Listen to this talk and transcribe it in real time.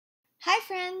Hi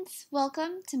friends!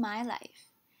 Welcome to my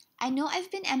life. I know I've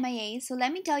been MIA, so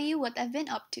let me tell you what I've been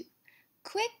up to.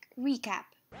 Quick recap.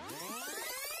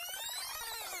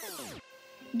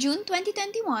 June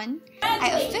 2021, I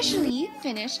officially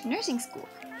finished nursing school.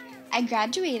 I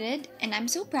graduated and I'm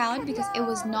so proud because it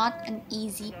was not an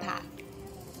easy path.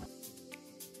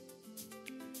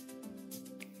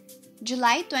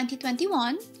 July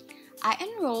 2021, I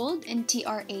enrolled in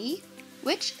TRA,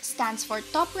 which stands for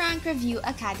Top Rank Review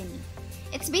Academy.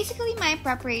 It's basically my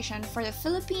preparation for the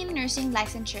Philippine Nursing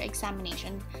Licensure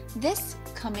Examination this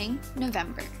coming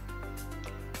November.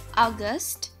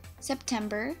 August,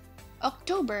 September,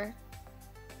 October.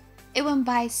 It went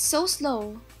by so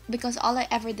slow because all I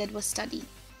ever did was study,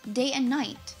 day and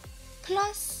night,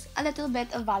 plus a little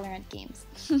bit of Valorant games.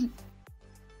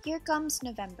 Here comes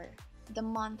November, the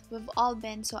month we've all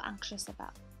been so anxious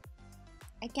about.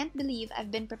 I can't believe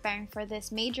I've been preparing for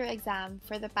this major exam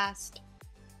for the past,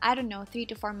 3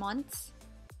 to 4 months,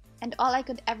 and all I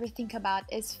could ever think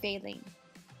about is failing.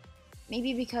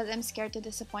 Maybe because I'm scared to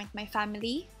disappoint my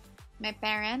family, my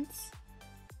parents,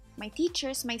 my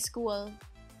teachers, my school.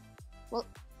 Well,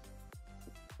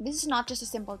 this is not just a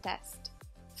simple test.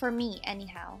 For me,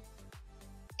 anyhow.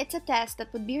 It's a test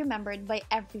that would be remembered by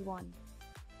everyone.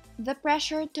 The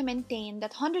pressure to maintain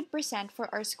that 100% for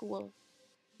our school.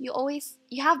 You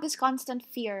have this constant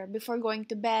fear before going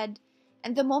to bed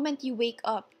and the moment you wake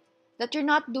up that you're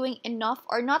not doing enough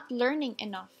or not learning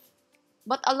enough.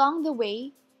 But along the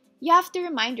way, you have to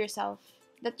remind yourself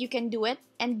that you can do it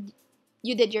and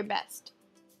you did your best.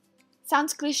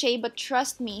 Sounds cliche, but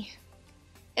trust me,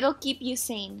 it'll keep you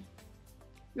sane.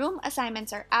 Room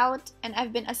assignments are out and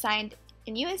I've been assigned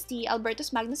in UST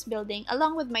Albertus Magnus building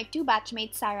along with my 2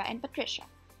 batchmates Sarah and Patricia.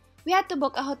 We had to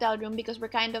book a hotel room because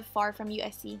we're kind of far from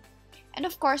USC. And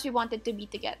of course, we wanted to be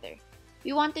together.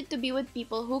 We wanted to be with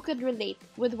people who could relate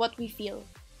with what we feel.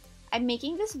 I'm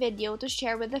making this video to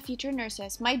share with the future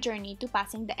nurses my journey to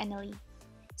passing the PNLE.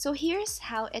 So here's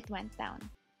how it went down.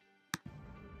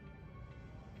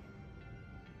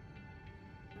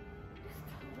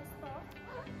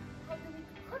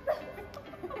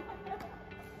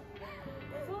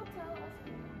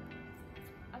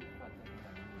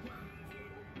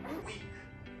 Weak.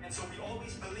 And so we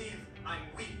always believe I'm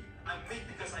weak. I'm weak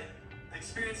because I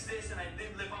experienced this and I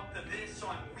didn't live up to this, so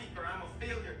I'm weak or I'm a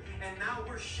failure. And now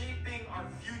we're shaping our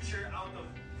future out of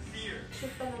fear.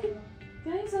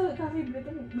 Kaya sa cafe bread,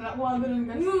 nakakuha ganun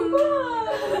guys.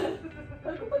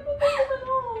 Ba't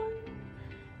ganon?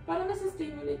 Parang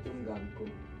nasa-stimulate yung gag ko.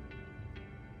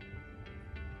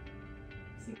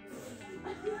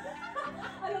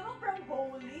 Alam mo, from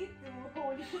holy to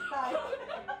holy tayo.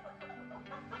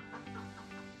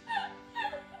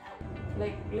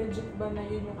 Like, legit ba na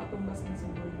yun yung katumbas ng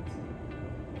symbols?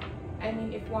 I mean,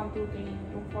 if 1, 2, 3,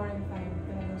 yung 4 and 5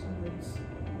 talagang symbols.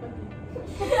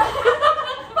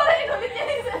 Parang inulit niya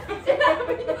yung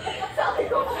sinabi niya. Sabi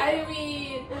ko, I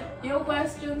mean, yung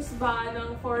questions ba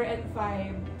ng 4 and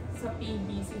 5 sa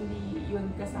PBs, hindi yun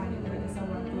kasali talaga sa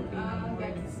 1, 2, 3 ng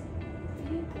words.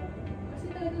 Feeling ko. Kasi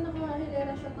talaga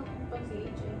nakahilera siya ng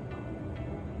pag-age eh.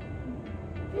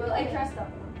 Well, I trust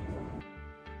that.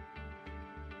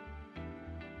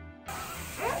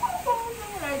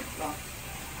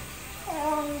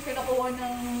 Kinakuha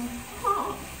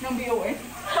ng BON.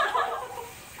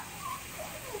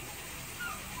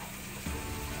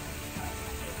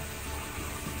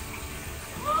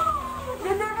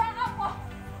 Ganda na ako!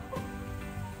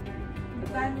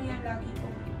 Magkano yan lagi ko?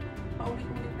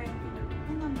 Paulit-ulit na yung pinag.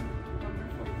 Ano naman? Number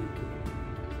 4.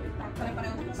 So,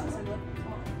 pare-pareho na sa sagot?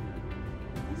 Oo.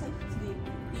 Sige.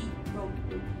 Go.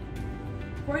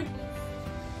 40.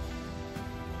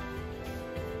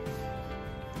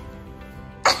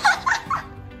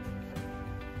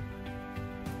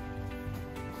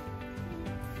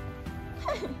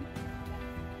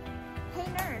 Hey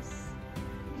nurse!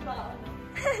 Ba, ano?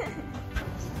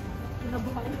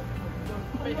 Nabahan.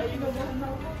 Ay, nabahan na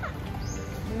ako.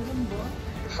 Meron ba?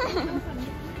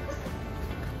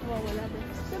 Wala din.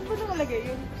 Saan ba nakalagay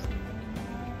yun?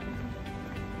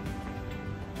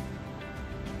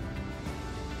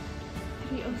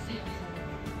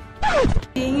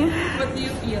 What do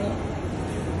you feel?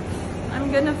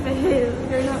 I'm gonna fail.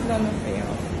 You're not gonna fail.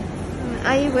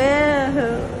 I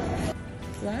will.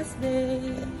 Last day.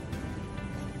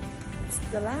 It's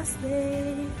the last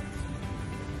day.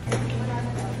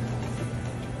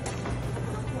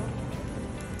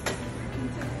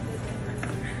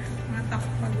 Matak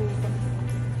magupan.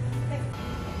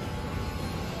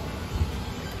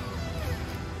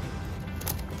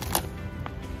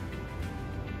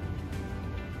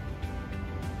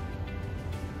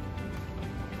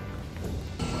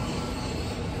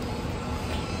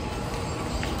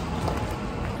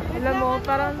 Alam mo,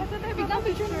 parang biglang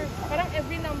picture. Parang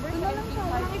every number sa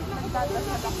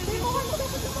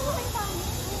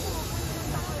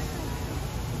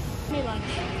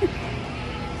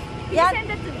Yan.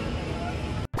 Send it to me.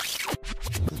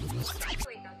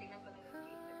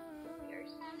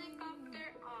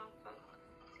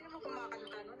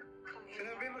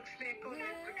 Sinabi mag-sleep po.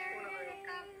 Netflix muna kayo.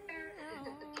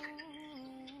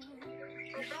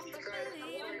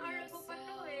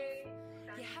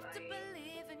 You have to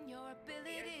believe in your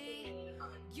ability.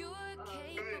 You're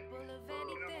capable of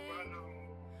anything.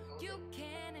 You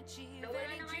can achieve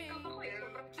any dream.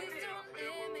 Please don't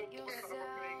limit yourself.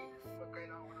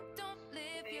 Don't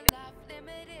live your life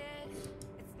limited.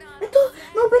 It's not Ito,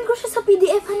 na-open ko siya sa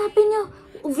PDF. Hanapin niyo.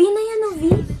 V na yan, V.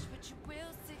 but you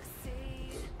will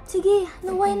succeed. Sige,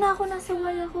 na-Y na ako. Nasa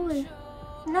Y ako eh.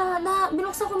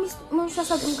 Binuksan ko mo siya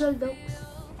sa Google Docs.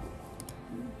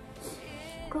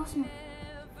 Close mo.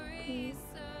 Okay.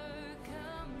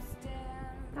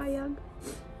 Ayag.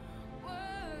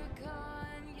 Work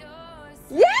on yourself.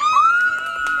 Yeah!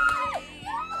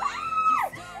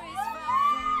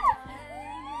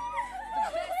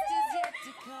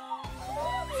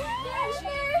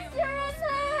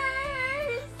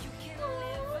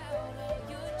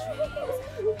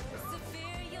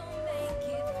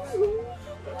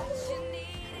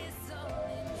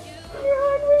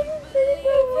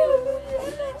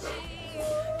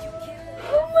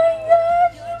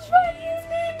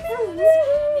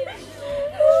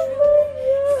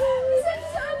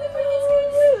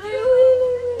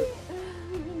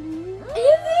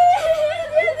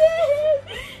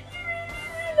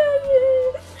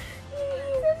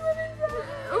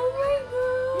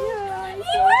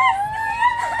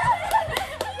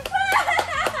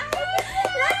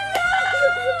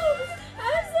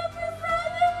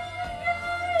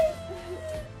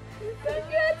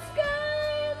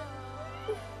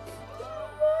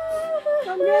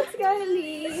 Congrats,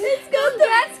 Kylie! Let's go to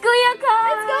Kuya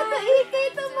Kai! Let's go to EK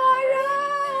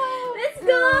tomorrow! Let's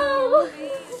go!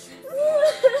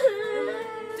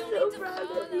 I'm so proud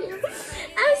of you.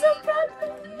 I'm so proud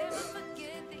of you.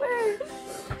 Where?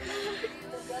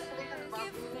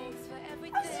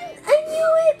 I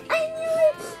knew it! I knew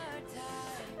it!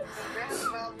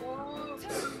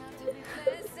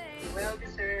 Well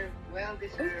deserved. Well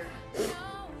deserved.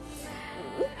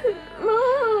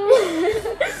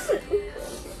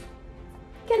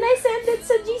 Can I send it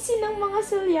sa GC ng mga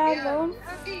Sulyano?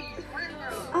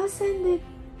 I'll send it.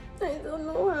 I don't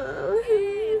know how.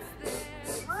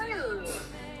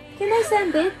 Can I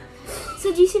send it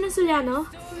sa GC ng Sulyano?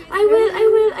 I will.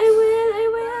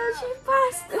 She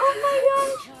passed. Oh my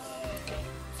gosh.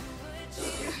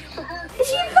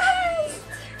 She passed.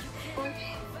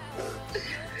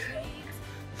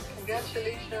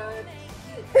 Congratulations.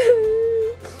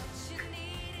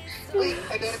 Wait,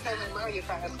 I gotta tell my mom you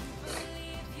passed.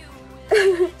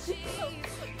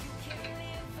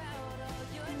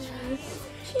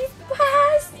 She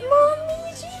passed,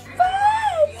 Mommy. She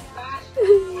passed.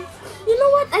 You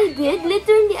know what I did?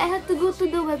 Literally, I had to go to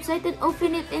the website and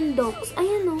open it in Docs.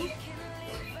 Ayan o.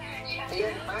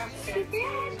 Ayan, passed.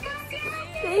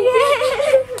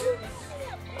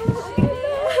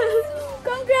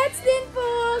 Congrats din po,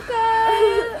 Ka!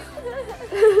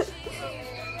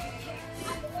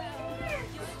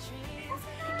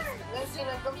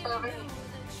 Sinagam sa akin.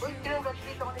 Uy,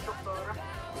 pinag-graduate ako ni Doktora.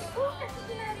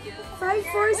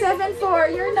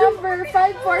 5474, your number,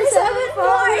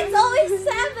 5474. It's always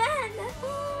 7!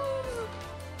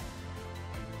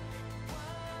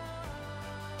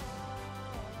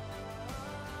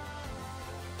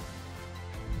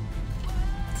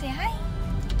 Say hi!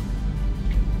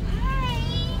 Hi!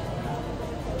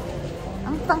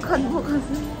 Ang tangkad mo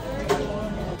kasi.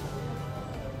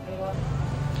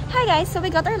 Hi guys, so we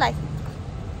got our license.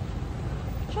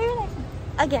 Show your license.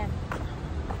 Again.